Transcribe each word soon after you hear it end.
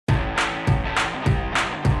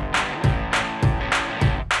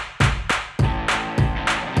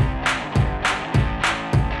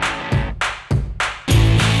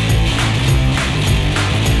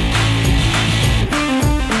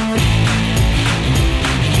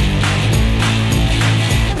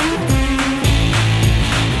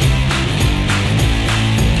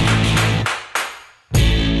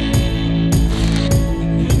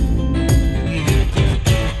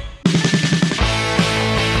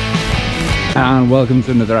And welcome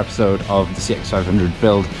to another episode of the CX500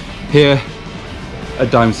 Build here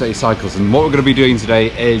at Diamond City Cycles. And what we're going to be doing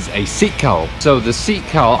today is a seat cowl. So the seat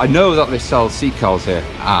cowl, I know that they sell seat cowls here,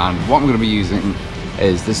 and what I'm going to be using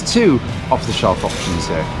is there's two off-the-shelf options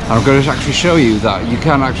here. And I'm going to actually show you that you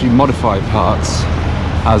can actually modify parts.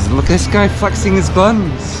 As look at this guy flexing his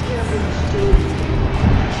buns.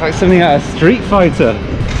 It's like something out of Street Fighter.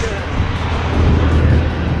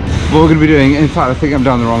 What we're going to be doing, in fact I think I'm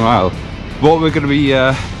down the wrong aisle. What we're going to be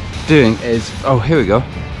doing is, oh here we go,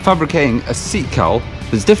 fabricating a seat cowl.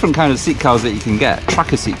 There's different kinds of seat cowls that you can get,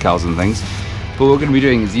 tracker seat cowls and things. But what we're going to be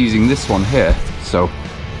doing is using this one here. So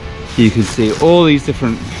you can see all these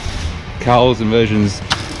different cowls and versions.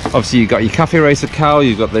 Obviously you've got your cafe racer cowl,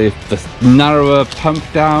 you've got the narrower pump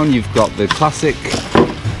down, you've got the classic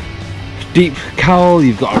deep cowl,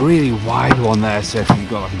 you've got a really wide one there, so if you've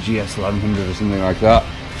got like a GS1100 or something like that.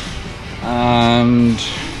 And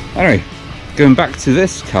anyway, going back to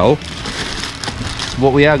this cowl,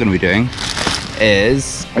 what we are going to be doing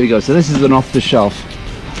is, there we go, so this is an off-the-shelf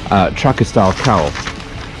tracker style cowl.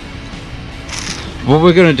 What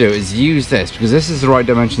we're going to do is use this because this is the right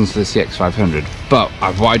dimensions for the CX500, but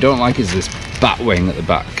what I don't like is this bat wing at the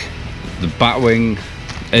back. The bat wing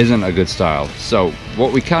isn't a good style. So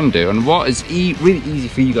what we can do, and what is really easy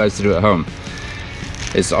for you guys to do at home,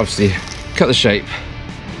 is obviously cut the shape,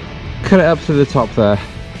 cut it up to the top there,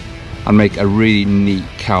 and make a really neat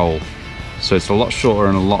cowl. So it's a lot shorter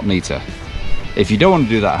and a lot neater. If you don't want to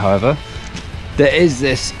do that, however, there is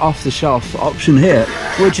this off-the-shelf option here,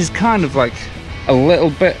 which is kind of like a little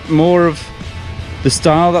bit more of the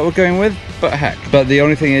style that we're going with, but heck. But the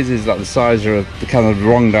only thing is that the size are the kind of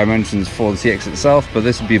wrong dimensions for the CX itself, but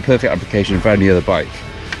this would be a perfect application for any other bike.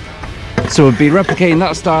 So we'll be replicating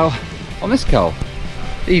that style on this cowl.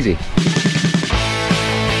 Easy.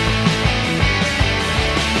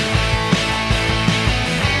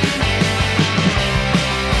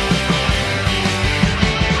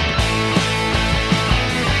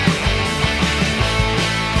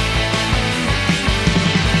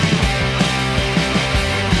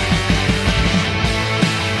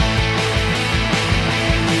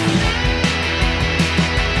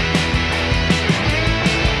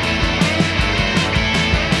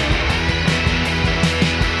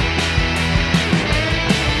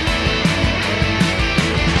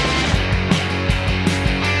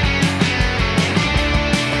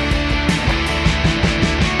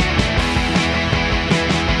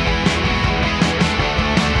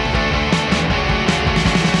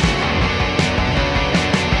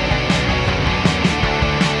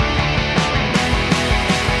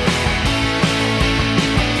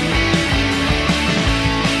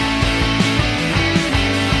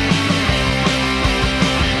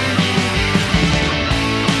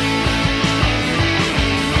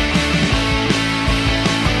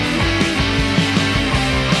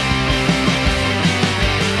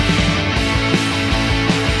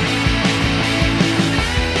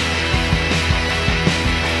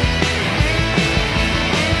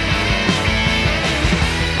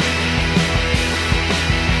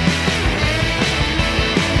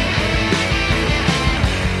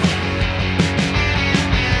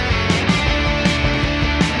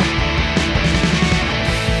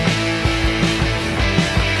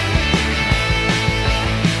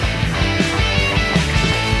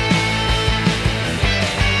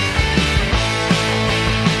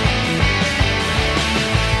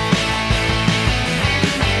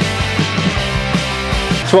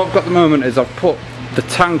 So what I've got at the moment is I've put the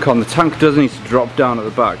tank on. The tank does need to drop down at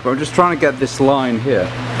the back, but I'm just trying to get this line here.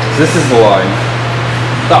 So this is the line.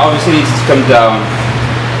 That obviously needs to come down.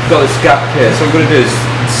 I've got this gap here, so what I'm going to do is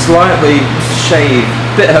slightly shave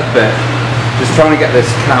bit at bit, just trying to get this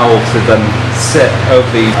cowl to then sit over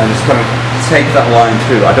the, and just kind of take that line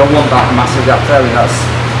through. I don't want that massive gap there, I mean that's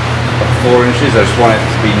like 4 inches, I just want it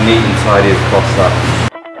to be neat and tidy across that.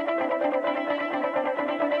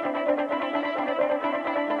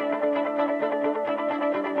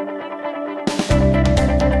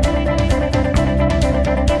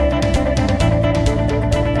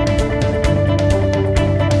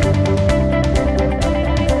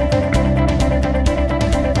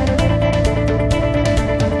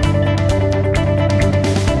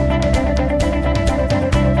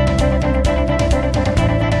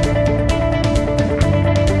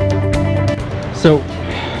 So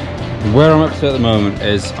where I'm up to at the moment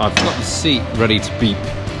is I've got the seat ready to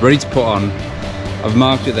put on. I've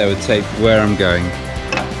marked it there with tape where I'm going,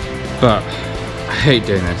 but I hate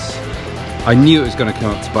doing this. I knew it was going to come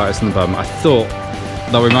up to bite us in the bum. I thought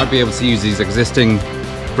that we might be able to use these existing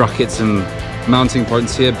brackets and mounting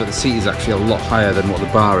points here, but the seat is actually a lot higher than what the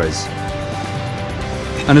bar is.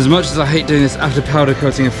 And as much as I hate doing this after powder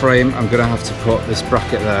coating a frame, I'm gonna have to put this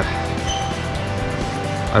bracket there.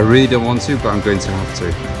 I really don't want to, but I'm going to have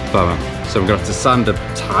to. Bummer. So I'm gonna have to sand a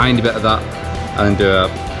tiny bit of that and do a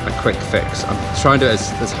quick fix. I'm trying to do it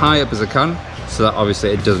as high up as I can, so that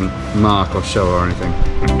obviously it doesn't mark or show or anything.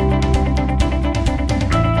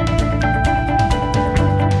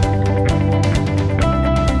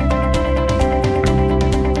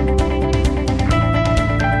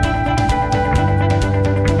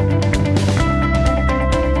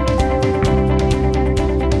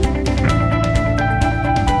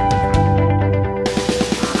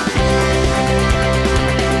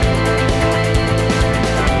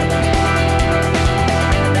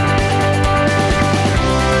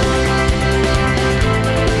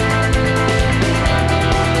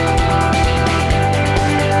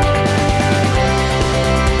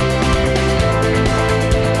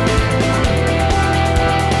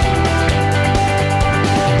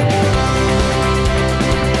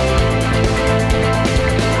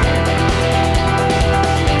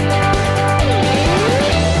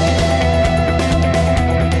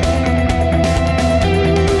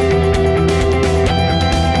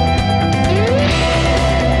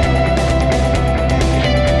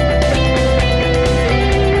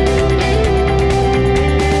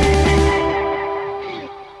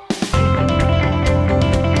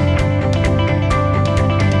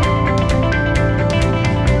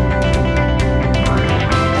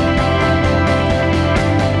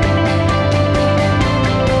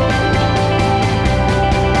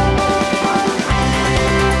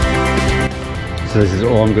 So this is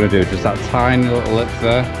all I'm going to do, just that tiny little lip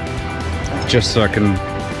there, just so I can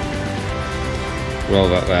roll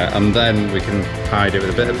that there, and then we can hide it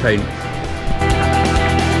with a bit of paint.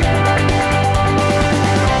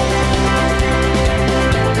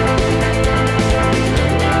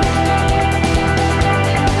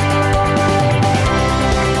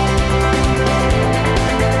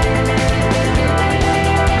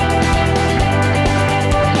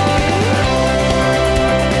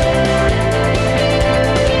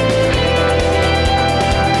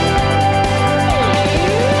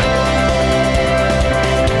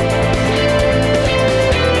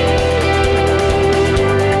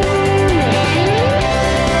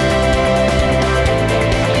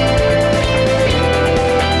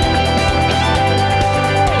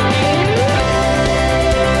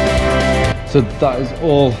 So that is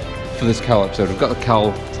all for this cowl episode. We've got the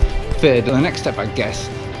cowl fitted, and the next step, I guess,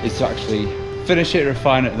 is to actually finish it,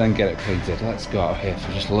 refine it, and then get it painted. Let's go out here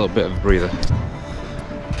for just a little bit of a breather.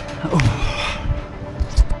 Oh.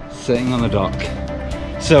 Sitting on the dock.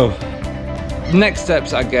 So, next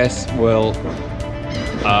steps, I guess, will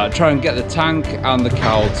try and get the tank and the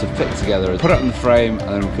cowl to fit together, put it on the frame, and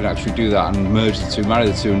then we can actually do that and merge the two, marry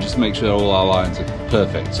the two, and just make sure all our lines are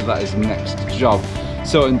perfect. So that is the next job.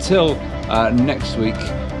 So until next week,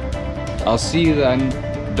 I'll see you then.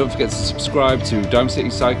 Don't forget to subscribe to Diamond City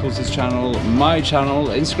Cycles' channel, my channel,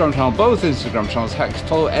 Instagram channel, both Instagram channels. Heck,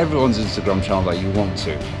 follow everyone's Instagram channel that you want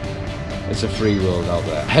to. It's a free world out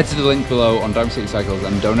there. Head to the link below on Diamond City Cycles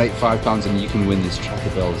and donate £5 and you can win this tracker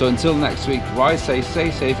build. So until next week, ride safe,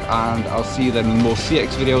 stay safe, and I'll see you then with more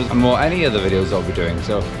CX videos and more any other videos I'll be doing.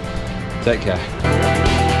 So take care.